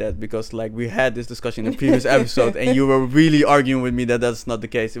that you say that, because like we had this discussion in the previous episode and you were really arguing with me that that's not the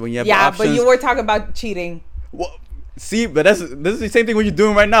case. When you have the options, but you were talking about cheating. Well, see, but this is the same thing what you're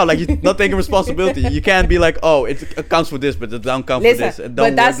doing right now. Like, you're not taking responsibility. You can't be like, oh, it accounts for this, but it don't count for this. It don't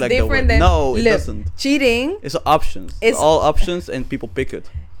but that's work like different that. than... No, it doesn't. Cheating... It's options. It's all options and people pick it.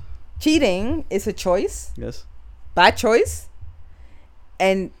 Cheating is a choice. Yes. Bad choice.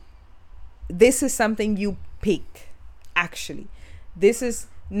 And this is something you pick, actually. This is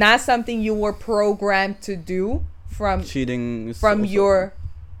not something you were programmed to do from... Cheating from your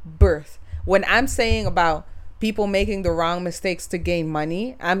birth. When I'm saying about people making the wrong mistakes to gain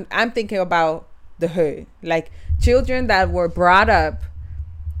money, I'm thinking about the hood, like children that were brought up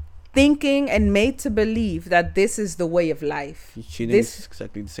thinking and made to believe that this is the way of life. Cheating is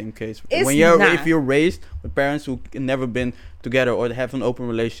exactly the same case. If you're raised with parents who never been together or have an open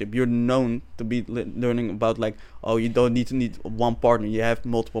relationship, you're known to be learning about like, oh, you don't need one partner, you have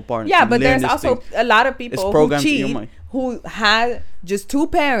multiple partners. Yeah, but there's also a lot of people who cheat, who had just two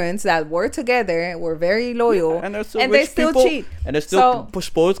parents that were together, were very loyal, and they still cheat. And there's still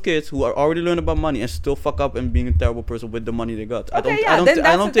spoiled kids who are already learning about money and still fuck up and being a terrible person with the money they got. Okay, then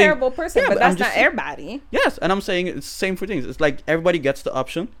that's a terrible person, but that's not everybody. Yes, and I'm saying it's the same for things. It's like everybody gets the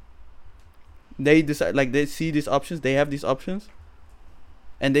option. They decide, like, they see these options, they have these options,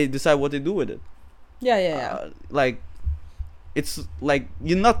 and they decide what they do with it. Yeah. Like, it's like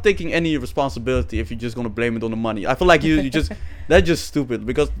you're not taking any responsibility if you're just gonna blame it on the money. I feel like you just that's just stupid,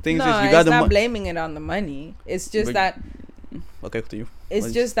 because the thing is you got it's not blaming it on the money. It's just that. Okay, to you.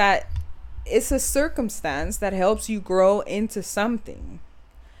 It's just that it's a circumstance that helps you grow into something.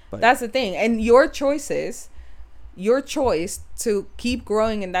 Right. That's the thing, and your choices. Your choice to keep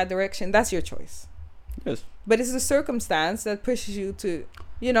growing in that direction, that's your choice. Yes. But it's a circumstance that pushes you to,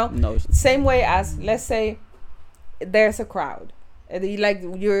 same way as, let's say, there's a crowd. Like,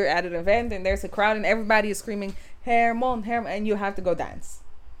 you're at an event and there's a crowd and everybody is screaming, Hermon, and you have to go dance.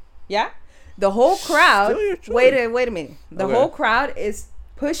 Yeah? The whole crowd, wait a minute. The whole crowd is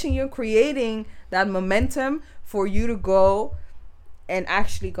pushing you, creating that momentum for you to go and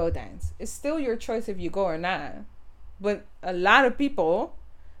actually go dance. It's still your choice if you go or not. But a lot of people,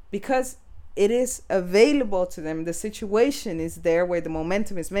 because it is available to them, the situation is there where the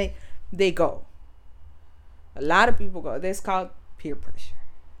momentum is made, they go. A lot of people go. This is called peer pressure.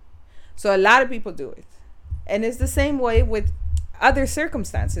 So a lot of people do it. And it's the same way with other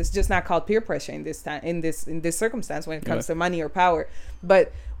circumstances, just not called peer pressure in this time, in this circumstance when it comes to money or power.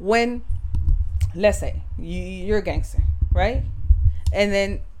 But when, let's say, you're a gangster, right? And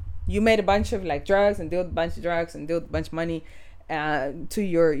then you made a bunch of like drugs and dealt a bunch of drugs and dealt a bunch of money to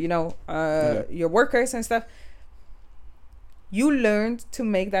your, your workers and stuff. You learned to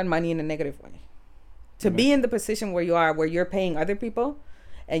make that money in a negative way. To be in the position where you are, where you're paying other people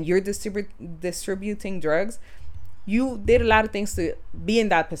and you're distributing drugs, you did a lot of things to be in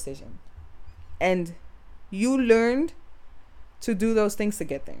that position. And you learned to do those things to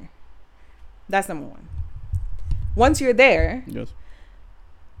get there. That's number one. Once you're there,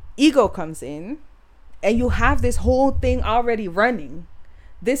 ego comes in and you have this whole thing already running.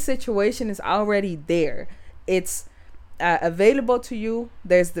 This situation is already there. It's available to you.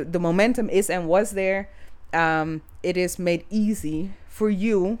 There's the momentum is and was there. It is made easy for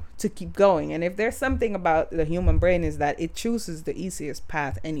you to keep going. And if there's something about the human brain, is that it chooses the easiest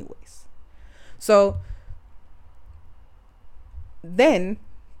path anyways. So then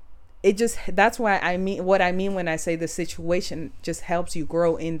that's why what I mean when I say the situation just helps you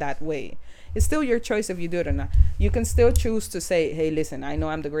grow in that way. It's still your choice if you do it or not. You can still choose to say, hey, listen, I know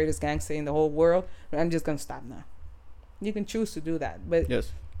I'm the greatest gangster in the whole world, but I'm just going to stop now. You can choose to do that, but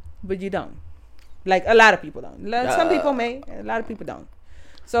you don't. Like, a lot of people don't. Some people may, a lot of people don't.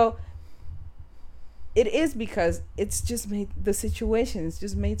 So it is because it's just made, the situation is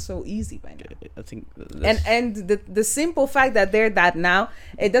just made so easy by now. I think and the simple fact that they're that now,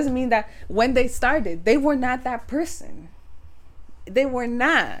 it doesn't mean that when they started they were not that person. They were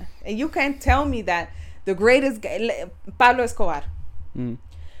not. And you can't tell me that the greatest Pablo Escobar,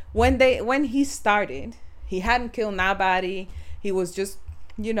 when he started, he hadn't killed nobody. He was just,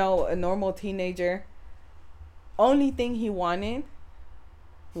 a normal teenager. Only thing he wanted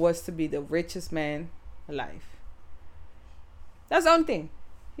was to be the richest man alive. That's the only thing.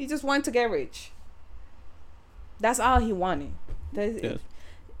 He just wanted to get rich. That's all he wanted.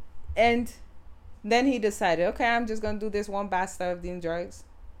 And then he decided, okay, I'm just going to do this one bad stuff, doing drugs.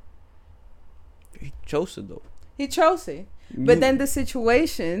 He chose it, though. He chose it. But then the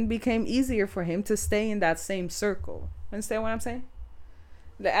situation became easier for him to stay in that same circle. Understand what I'm saying?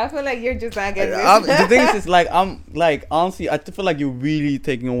 I feel like you're just not getting the thing is, like, I'm like, honestly, I feel like you're really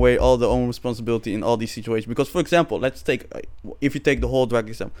taking away all the own responsibility in all these situations. Because, for example, let's take, if you take the whole drug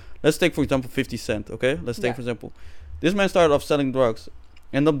example, let's take, for example, 50 Cent. Okay, let's take, for example, this man started off selling drugs,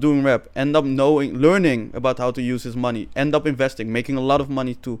 end up doing rap, end up learning about how to use his money, end up investing, making a lot of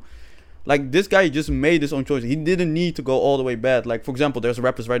money too. Like, this guy just made his own choice. He didn't need to go all the way bad. Like, for example, there's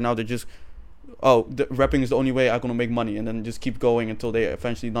rappers right now that just, rapping is the only way I'm gonna make money, and then just keep going until they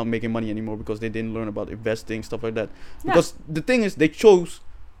eventually not making money anymore because they didn't learn about investing, stuff like that. Because the thing is, they chose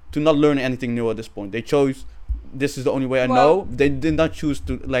to not learn anything new at this point. They chose, this is the only way I know. They did not choose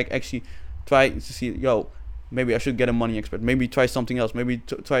to, like, actually try to see, maybe I should get a money expert, maybe try something else, maybe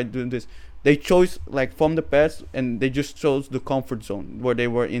try doing this. They chose, like, from the past, and they just chose the comfort zone where they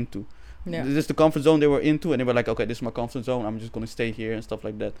were into. This is the comfort zone they were into, and they were like, okay, this is my comfort zone, I'm just gonna stay here and stuff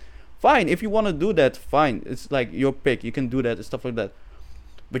like that. Fine, if you want to do that, fine. It's like your pick. You can do that and stuff like that.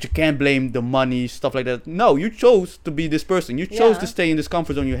 But you can't blame the money, stuff like that. No, you chose to be this person. You chose to stay in this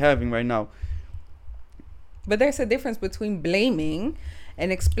comfort zone you're having right now. But there's a difference between blaming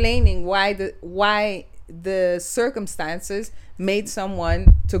and explaining why the circumstances made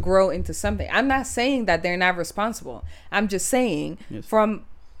someone to grow into something. I'm not saying that they're not responsible. I'm just saying from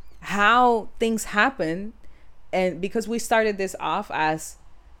how things happen, and because we started this off as,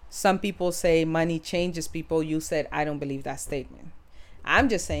 some people say money changes people. You said, I don't believe that statement. I'm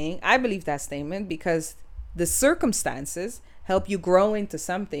just saying, I believe that statement because the circumstances help you grow into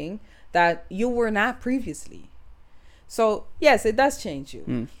something that you were not previously. So yes, it does change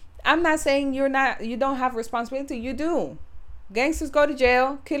you. I'm not saying you don't have responsibility. You do. Gangsters go to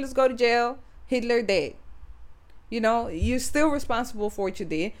jail, killers go to jail, Hitler dead. You're still responsible for what you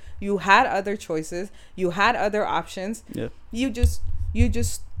did. You had other choices. You had other options. Yeah. You just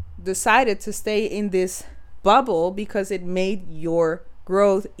decided to stay in this bubble because it made your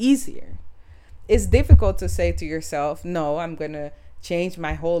growth easier. It's difficult to say to yourself, no, I'm going to change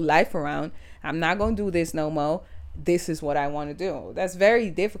my whole life around. I'm not going to do this no more. This is what I want to do. That's very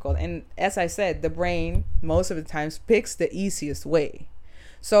difficult. And as I said, the brain most of the times picks the easiest way.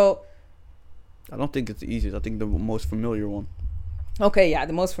 So I don't think it's the easiest. I think the most familiar one. Okay, yeah,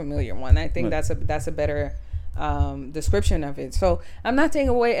 the most familiar one. I think that's a better description of it. So I'm not taking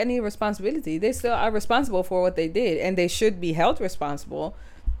away any responsibility. They still are responsible for what they did, and they should be held responsible.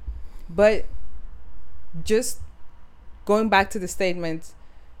 But just going back to the statement,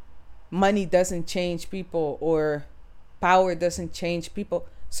 money doesn't change people, or power doesn't change people.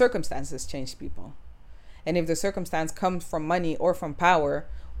 Circumstances change people. And if the circumstance comes from money or from power,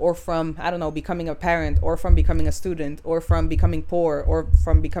 or from, I don't know, becoming a parent, or from becoming a student, or from becoming poor, or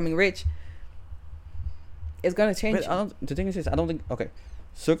from becoming rich, it's going to change. The thing is, I don't think,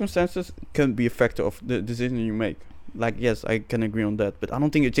 circumstances can be a factor of the decision you make. Like, yes, I can agree on that, but I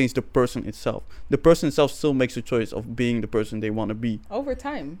don't think it changes the person itself. The person itself still makes a choice of being the person they want to be. Over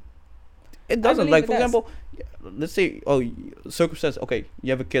time. It doesn't. Like, for example, let's say, circumstances,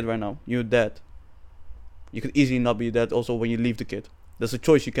 you have a kid right now, you're a dad. You could easily not be a dad also when you leave the kid. There's a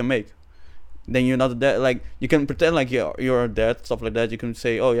choice you can make. Then you're not a dad. Like, you can pretend like you're a dad, stuff like that. You can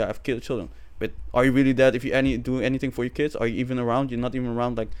say, I have children. But are you really that if you do anything for your kids? Are you even around? You're not even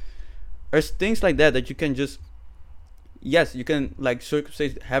around. Like, there's things like that you can just, yes, you can, like,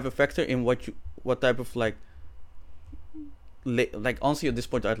 circumstances have a factor in what type of, like honestly at this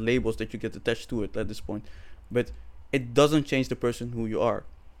point are labels that you get attached to it at this point. But it doesn't change the person who you are.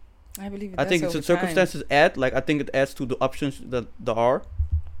 I believe I think the circumstances add, like, I think it adds to the options that there are,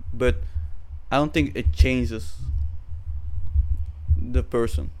 but I don't think it changes the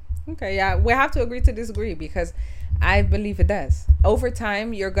person. Okay, yeah, we have to agree to disagree, because I believe it does. Over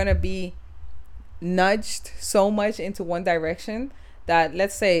time, you're going to be nudged so much into one direction that,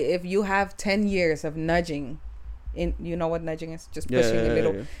 let's say, if you have 10 years of nudging, you know what nudging is? Just pushing a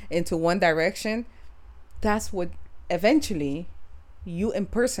little into one direction, that's what eventually you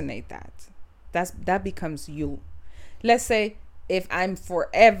impersonate that. That becomes you. Let's say if I'm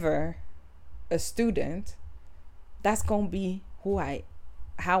forever a student, that's going to be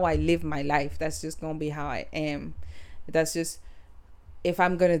how I live my life. That's just going to be how I am. That's just, if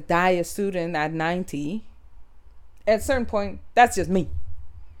I'm going to die a student at 90, at a certain point, that's just me.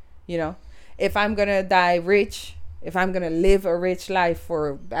 If I'm going to die rich, if I'm going to live a rich life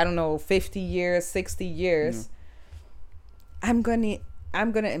for, I don't know, 50 years, 60 years, I'm going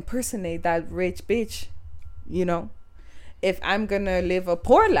to impersonate that rich bitch, If I'm going to live a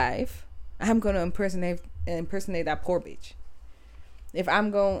poor life, I'm going to impersonate that poor bitch. If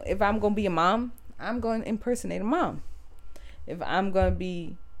I'm going to be a mom, I'm going to impersonate a mom. If I'm going to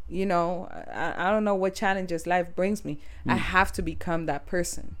be, you know, I don't know what challenges life brings me. I have to become that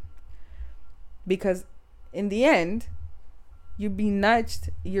person. Because in the end, you're being nudged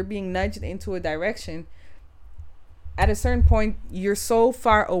into a direction. At a certain point, you're so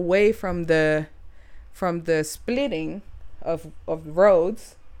far away from the splitting of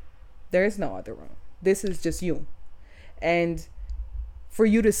roads. There is no other road. This is just you. And for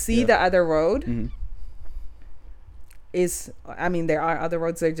you to see the other road is, I mean, there are other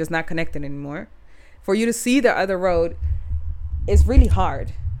roads, they're just not connected anymore. For you to see the other road is really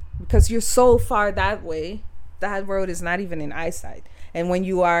hard because you're so far that way. That road is not even in eyesight. And when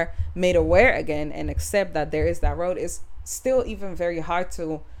you are made aware again and accept that there is that road, it's still even very hard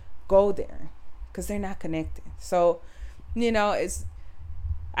to go there because they're not connected. So, you know,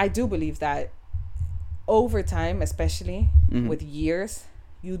 I do believe that over time, especially with years,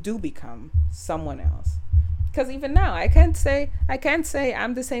 you do become someone else. Because even now, I can't say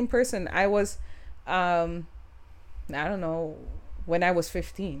I'm the same person I was, I don't know, when I was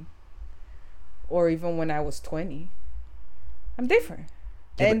 15 or even when I was 20. I'm different.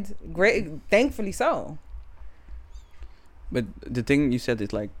 Yeah, and thankfully so. But the thing you said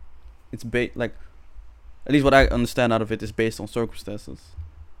is like, it's like, at least what I understand out of it is based on circumstances.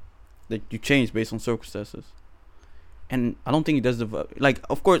 That you change based on circumstances. And I don't think it does like,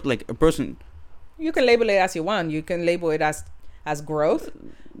 of course, like a person. You can label it as you want. You can label it as growth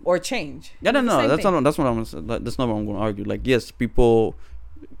or change. Yeah, no, that's not what I'm going to argue. Like, yes, people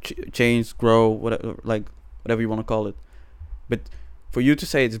change, grow, whatever, like whatever you want to call it. But for you to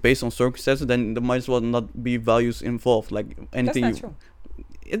say it's based on circumstances, then there might as well not be values involved. Like anything. That's not true.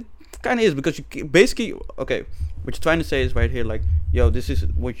 It kind of is, because you basically, okay, what you're trying to say is right here, like, yo, this is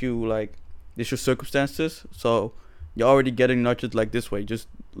what you like. This is your circumstances, so you're already getting nurtured like this way. Just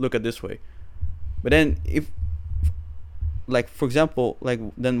look at this way. But then if, like, for example, like,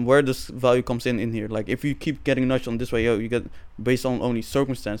 then where does value comes in here? Like, if you keep getting nudged on this way, yo, you get based on only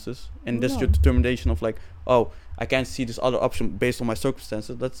circumstances, and that's your determination of like, oh, I can't see this other option based on my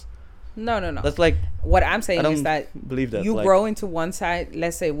circumstances. That's no. That's like, what I'm saying is that believe that you like, grow into one side.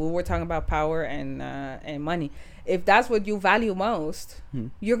 Let's say we were talking about power and money. If that's what you value most,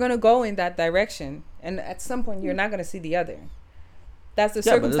 you're gonna go in that direction, and at some point you're not gonna see the other. That's the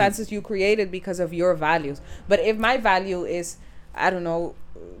circumstances you created because of your values. But if my value is, I don't know,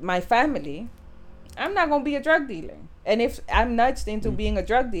 my family, I'm not going to be a drug dealer. And if I'm nudged into being a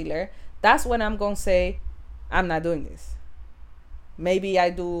drug dealer, that's when I'm going to say, I'm not doing this. Maybe I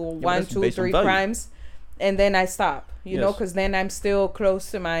do 1, 2, 3 crimes and then I stop, you know, because then I'm still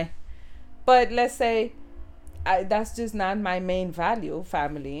close to my. But let's say that's just not my main value,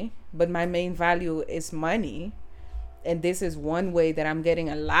 family. But my main value is money. And this is one way that I'm getting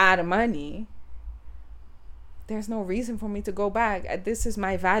a lot of money. There's no reason for me to go back. This is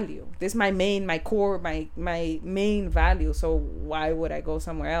my value. This is my core, my main value. So why would I go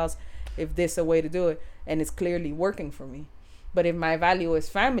somewhere else if this is a way to do it and it's clearly working for me? But if my value is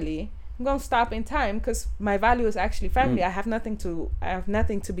family, I'm gonna stop in time because my value is actually family. I have nothing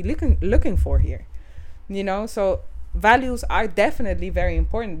to be looking for here, you know. So values are definitely very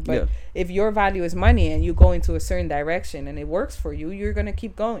important, but if your value is money and you go into a certain direction and it works for you, you're going to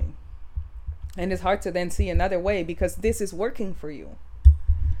keep going. And it's hard to then see another way because this is working for you.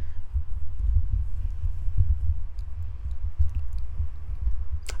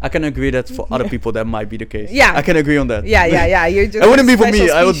 I can agree that for other people that might be the case. Yeah. I can agree on that. Yeah. You're just, it wouldn't be for me.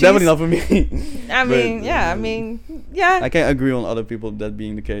 I would definitely not for me. I mean, I can agree on other people that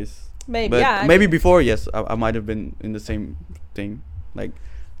being the case. Maybe, but maybe before, yes, I might have been in the same thing, like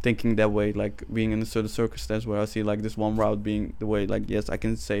thinking that way, like being in a certain circumstance where I see like this one route being the way, like, yes, I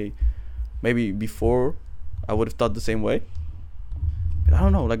can say maybe before I would have thought the same way. But I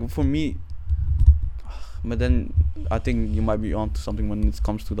don't know, like for me, but then I think you might be onto something when it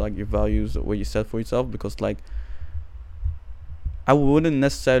comes to like your values, what you set for yourself, because like I wouldn't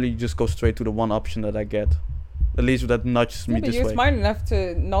necessarily just go straight to the one option that I get. At least that nudges me this way. You're smart enough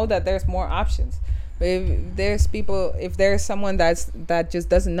to know that there's more options. But if there's someone that just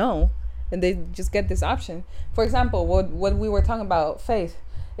doesn't know, and they just get this option. For example, what we were talking about, faith.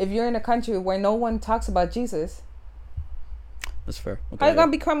 If you're in a country where no one talks about Jesus, that's fair. Okay, how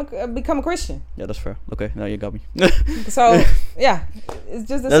are you gonna become a Christian? Yeah, that's fair. Okay, now you got me. So yeah, it's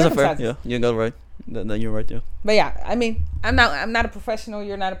just the circumstances. Yeah, you got it right. Then you're right. Yeah. But yeah, I mean, I'm not a professional.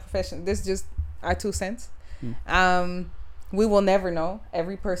 You're not a professional. This is just our 2 cents. We will never know.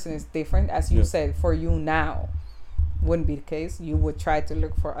 Every person is different, as you said. For you now, wouldn't be the case. You would try to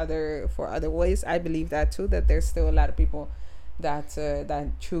look for other ways. I believe that too. That there's still a lot of people that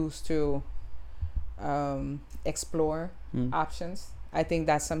choose to explore options I think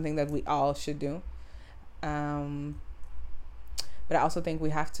that's something that we all should do. But I also think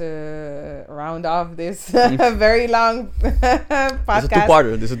we have to round off this very long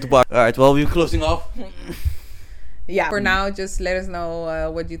podcast. This is a two-parter. All right, well, we're closing off. Yeah, for now, just let us know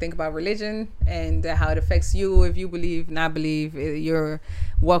what you think about religion and how it affects you. If you believe, not believe, you're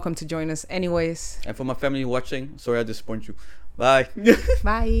welcome to join us anyways. And for my family watching, sorry I disappoint you. Bye.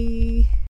 Bye.